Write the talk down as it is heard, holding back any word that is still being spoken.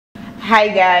Hi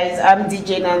guys, I'm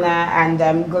DJ Nana and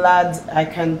I'm glad I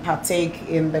can partake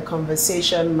in the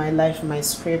conversation My Life, My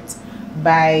Script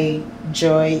by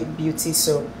Joy Beauty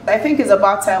Soap. I think it's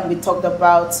about time we talked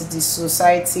about the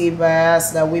society bias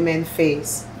that women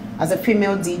face. As a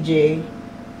female DJ,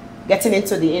 getting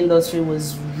into the industry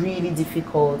was really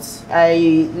difficult.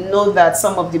 I know that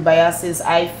some of the biases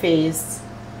I faced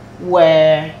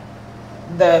were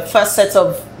the first set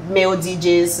of male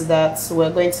DJs that were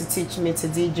going to teach me to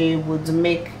DJ would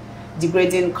make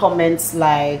degrading comments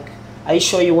like, "Are you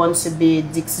sure you want to be a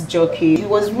disc jockey?" It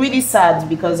was really sad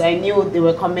because I knew they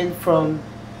were coming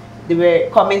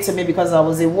to me because I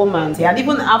was a woman. And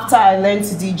even after I learned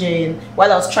DJing,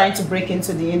 while I was trying to break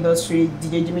into the industry,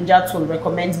 DJ Jimmy Jack would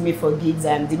recommend me for gigs,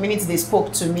 and the minute they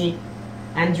spoke to me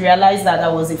and realized that I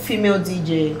was a female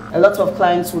DJ, a lot of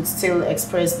clients would still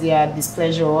express their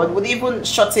displeasure or would even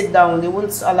shut it down. They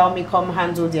wouldn't allow me come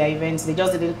handle their events. They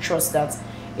just didn't trust that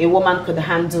a woman could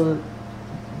handle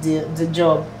the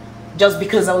job. Just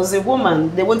because I was a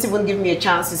woman, they wouldn't even give me a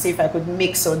chance to see if I could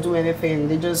mix or do anything.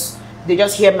 They just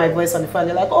hear my voice on the phone.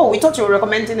 They're like, "Oh, we thought you were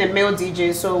recommending a male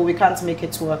DJ, so we can't make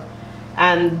it work."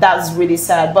 And that's really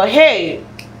sad. But hey,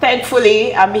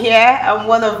 thankfully, I'm here. I'm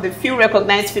one of the few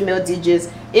recognized female DJs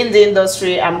in the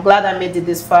industry. I'm glad I made it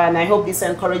this far, and I hope this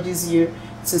encourages you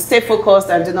to stay focused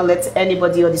and do not let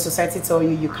anybody or the society tell you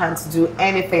you can't do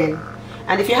anything.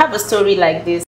 And if you have a story like this,